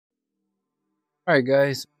Alright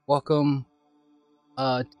guys, welcome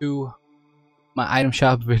to my item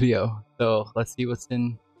shop video. So let's see what's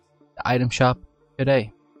in the item shop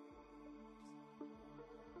today.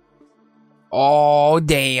 Oh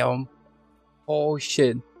damn. Oh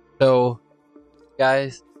shit. So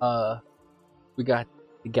guys, we got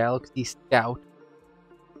the Galaxy Scout.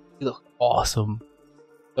 He looks awesome.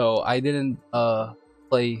 So I didn't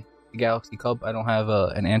play the Galaxy Cup. I don't have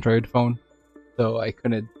an Android phone, so I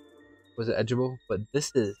couldn't was it edgeable, but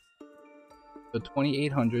this is so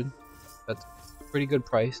 2800. That's a pretty good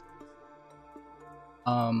price.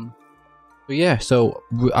 But yeah, so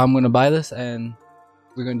I'm gonna buy this and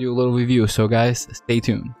we're gonna do a little review. So guys, stay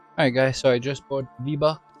tuned. Alright guys, so I just bought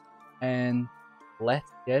V-Buck and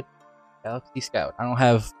let's get Galaxy Scout. I don't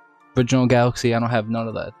have original Galaxy, I don't have none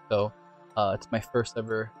of that. So it's my first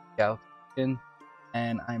ever Galaxy skin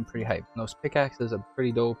and I'm pretty hyped. Those pickaxes are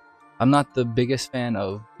pretty dope. I'm not the biggest fan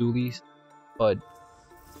of dualies, but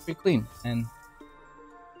it's pretty clean. And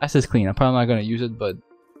I says clean. I'm probably not gonna use it, but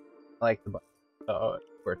I like the button. So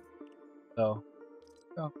it works. So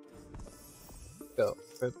go.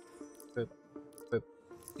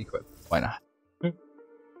 Equip. Why not?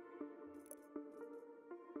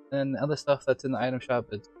 And other stuff that's in the item shop,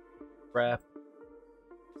 it's craft.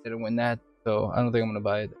 Didn't win that, so I don't think I'm gonna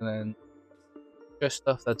buy it. And then just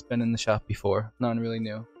stuff that's been in the shop before, none really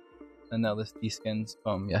new. And now this these skins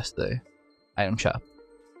from yesterday item shop.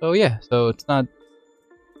 So yeah, so it's not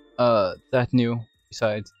that new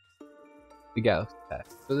besides the Galaxy pack.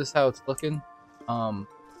 So this is how it's looking.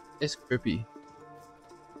 It's creepy.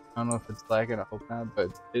 I don't know if it's lagging, I hope not, but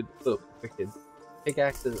it looks wicked.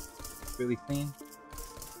 Pickaxe is really clean.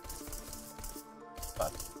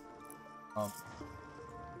 But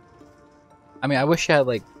I mean, I wish I had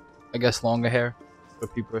like, I guess longer hair.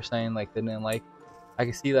 What people are saying like they didn't like. I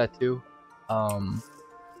can see that too.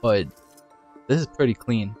 But this is pretty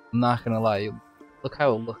clean. I'm not gonna lie. Look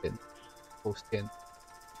how it looking. Full skin.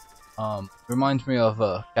 Reminds me of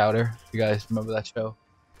Chowder. If you guys remember that show?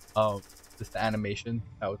 Just the animation,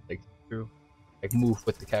 how it takes through, like move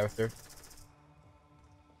with the character.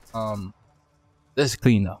 This is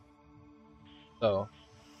clean though. So,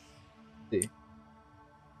 let's see.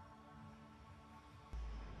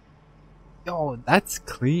 Yo, that's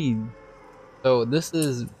clean. So this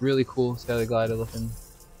is really cool. Sky glider looking.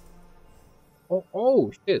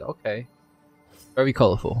 Oh shit. Okay. Very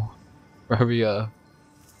colorful. Very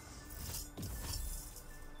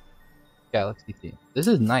Galaxy theme. This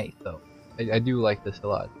is nice though. I do like this a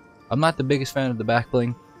lot. I'm not the biggest fan of the back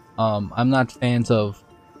bling. I'm not fans of,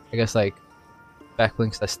 I guess, like back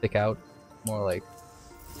blinks that stick out. More like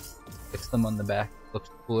fix them on the back.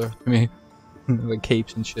 Looks cooler to me. Like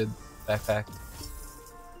capes and shit. Backpack.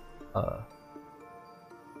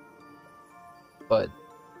 But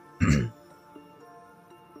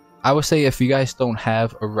I would say if you guys don't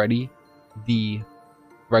have already the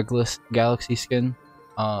Regulus Galaxy skin,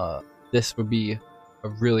 this would be a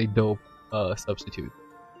really dope substitute,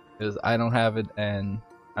 because I don't have it and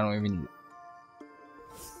I don't even need it.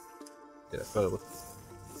 Yeah, so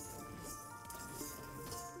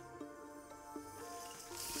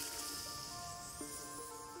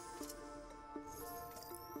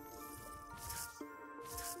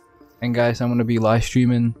and guys, I'm gonna be live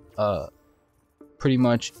streaming pretty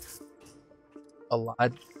much a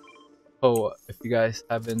lot. So if you guys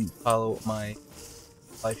haven't followed my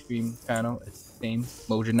live stream channel, it's the same,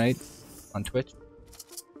 MojiNite on Twitch.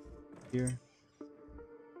 Here.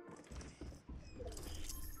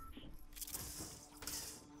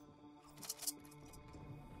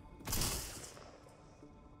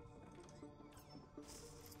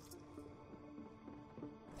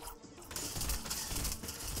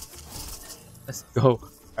 Let's go.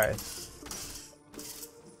 Alright.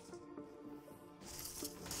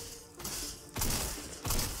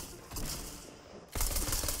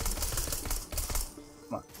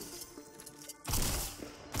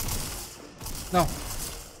 No.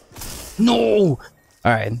 No!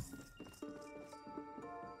 Alright.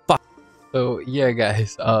 Fuck. So yeah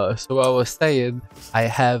guys, so I was saying I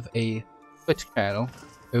have a Twitch channel.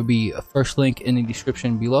 It will be a first link in the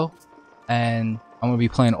description below. And I'm gonna be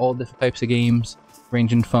playing all different types of games,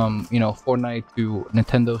 ranging from, you know, Fortnite to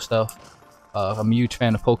Nintendo stuff. I'm a huge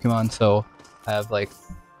fan of Pokemon, so I have like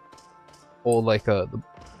all like I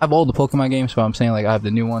have all the Pokemon games, so I'm saying like I have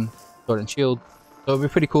the new one, Sword and Shield. So it'd be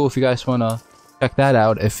pretty cool if you guys wanna check that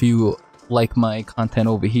out if you like my content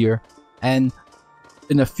over here. And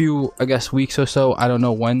in a few, I guess, weeks or so, I don't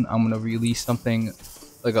know when, I'm gonna release something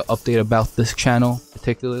like an update about this channel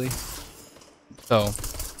particularly. So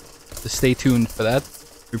just stay tuned for that.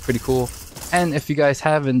 It'd be pretty cool. And if you guys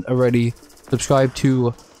haven't already, subscribe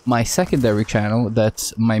to my secondary channel.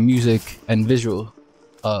 That's my music and visual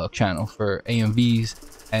channel for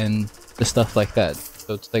AMVs and the stuff like that.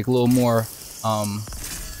 So it's like a little more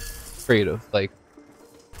creative, like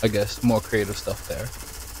I guess more creative stuff there.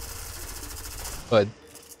 But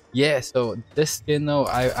yeah, so this skin though,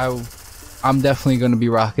 I'm definitely gonna be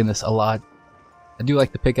rocking this a lot. I do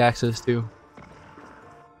like the pickaxes too.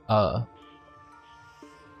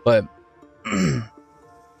 But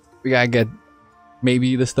we gotta get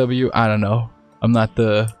maybe this W. I don't know. I'm not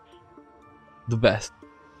the best.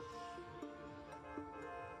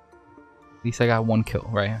 At least I got 1 kill,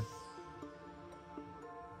 right?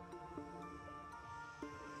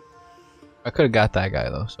 I could have got that guy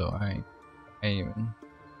though, so I ain't even.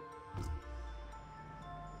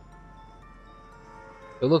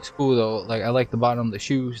 It looks cool though. Like I like the bottom, the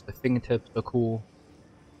shoes, the fingertips are cool.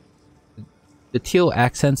 The teal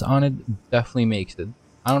accents on it definitely makes it.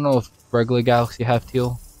 I don't know if regular Galaxy have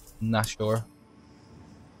teal. I'm not sure.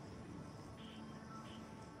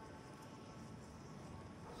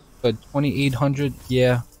 But 2,800,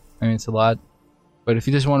 yeah. I mean, it's a lot. But if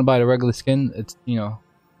you just want to buy the regular skin, it's, you know,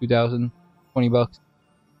 2,000, 20 bucks.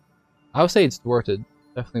 I would say it's worth it.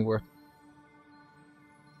 Definitely worth it.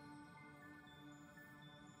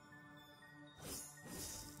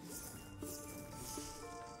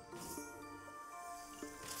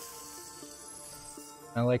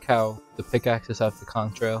 I like how the pickaxes have the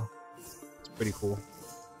contrail. It's pretty cool.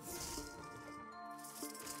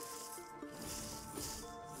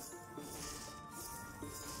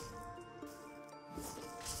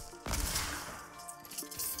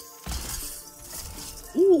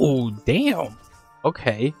 Ooh, damn.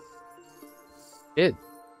 Okay. Shit.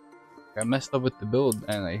 I messed up with the build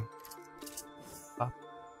and I...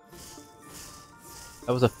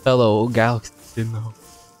 That was a fellow Galaxy skin though.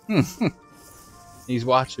 He's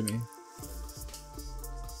watching me.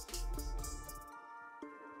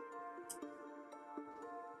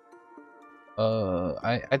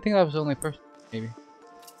 I think that was the only person, maybe.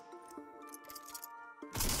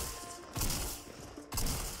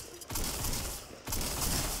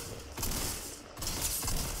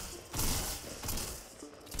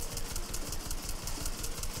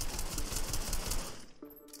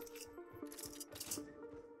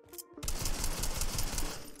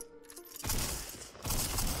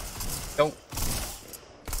 Don't.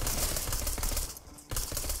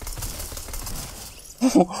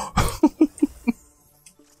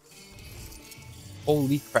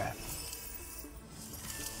 Holy crap.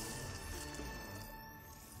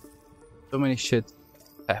 So many shit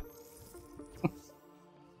happen.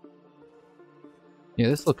 Yeah,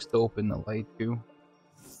 this looks dope in the light too.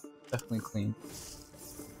 Definitely clean.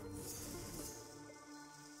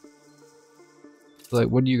 So, like,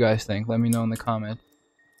 what do you guys think? Let me know in the comments.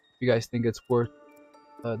 If you guys think it's worth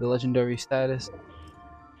the legendary status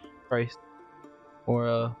price,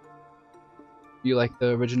 or you like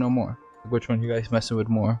the original more? Which one you guys messing with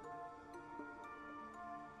more?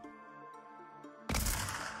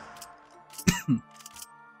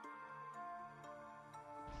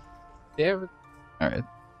 Yeah. All right.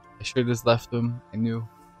 I should have just left them. I knew,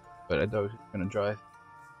 but I thought I was gonna drive.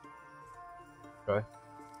 Drive.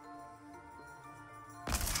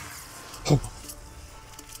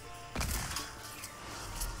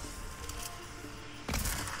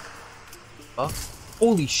 Oh.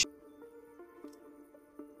 Holy shit.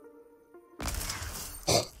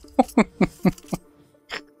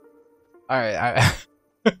 Alright,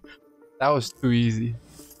 that was too easy.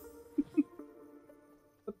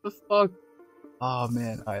 What the fuck? Oh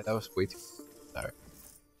man, alright, that was way too easy. Sorry.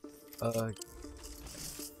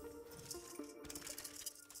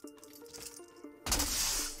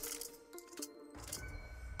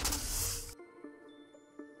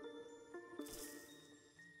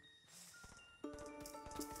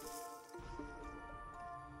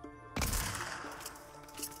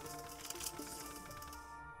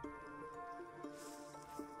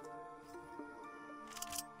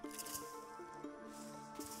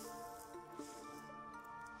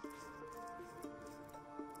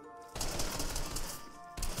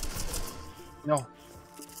 No.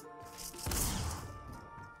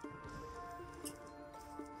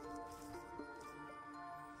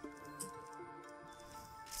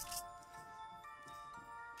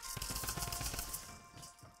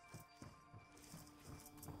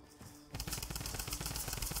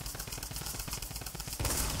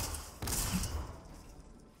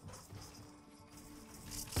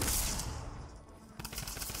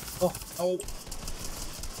 Oh, oh.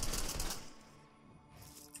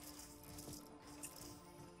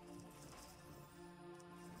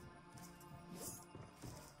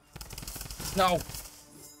 No!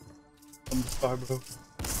 I'm sorry, bro.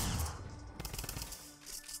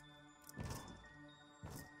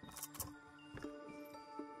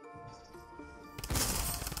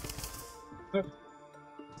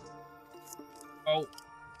 Oh,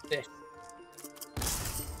 this.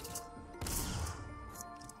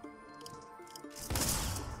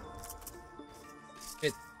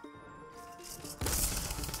 Shit.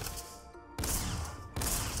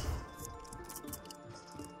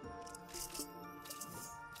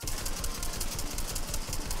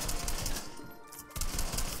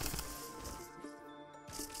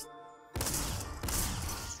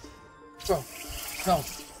 Bro, no.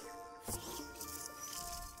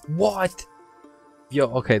 What? Yo,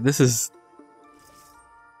 okay, this is...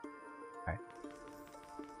 Alright.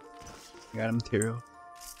 I got a material.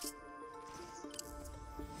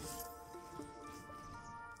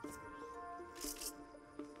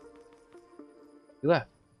 You left.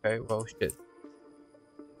 Okay, well, shit.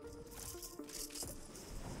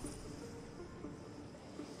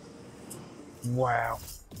 Wow.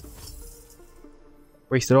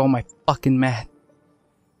 Wasted all my fucking math.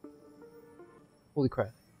 Holy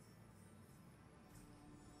crap.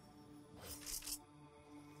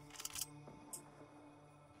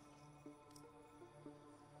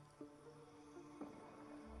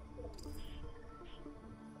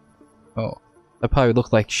 Oh, I probably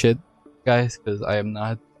look like shit, guys, because I am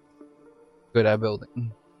not good at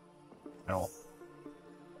building at all.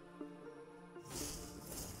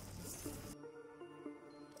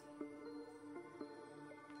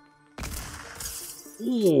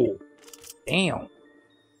 Ooh, damn.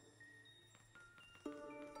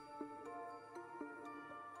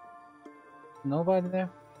 Nobody there?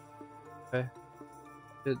 Okay.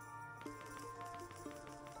 Good.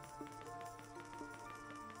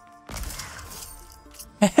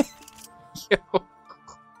 Yo.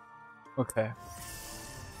 Okay.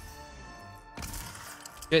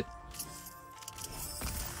 Shit.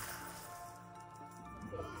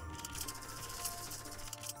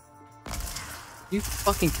 You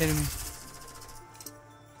fucking kidding me?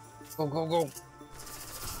 Go, go, go.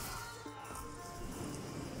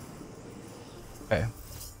 Okay.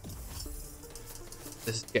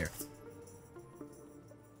 This is scary.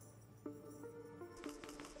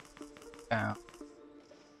 Down.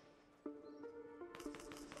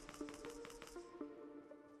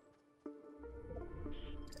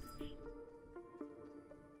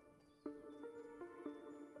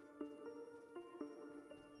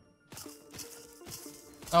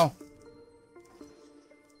 Oh.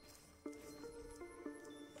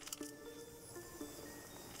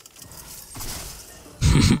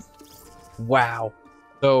 Wow.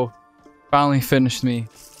 So, finally finished me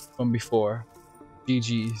from before.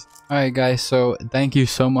 GG's. Alright guys, so thank you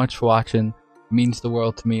so much for watching. It means the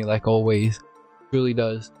world to me, like always. Truly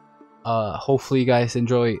does. Hopefully you guys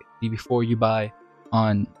enjoy the before you buy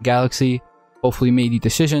on Galaxy. Hopefully made the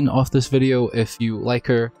decision off this video. If you like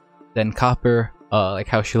her, then cop her. Like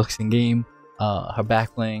how she looks in game. Her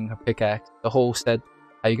backbling, her pickaxe, the whole set.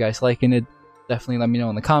 How you guys liking it? Definitely let me know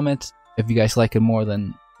in the comments if you guys like it more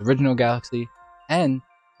than the original Galaxy. And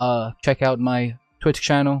check out my Twitch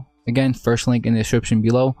channel. Again, first link in the description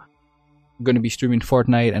below. I'm going to be streaming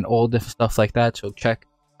Fortnite and all different stuff like that, so check.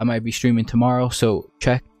 I might be streaming tomorrow, so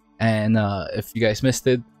check. And if you guys missed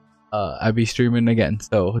it, I'll be streaming again,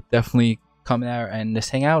 so definitely come there and just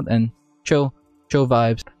hang out and chill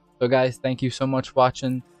vibes. So guys, thank you so much for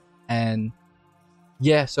watching, and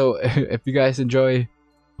yeah, so if you guys enjoy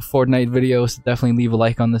Fortnite videos, definitely leave a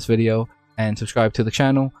like on this video and subscribe to the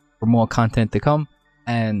channel for more content to come.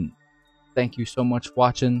 And thank you so much for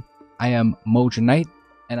watching. I am MojiNite,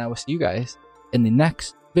 and I will see you guys in the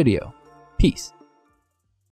next video. Peace.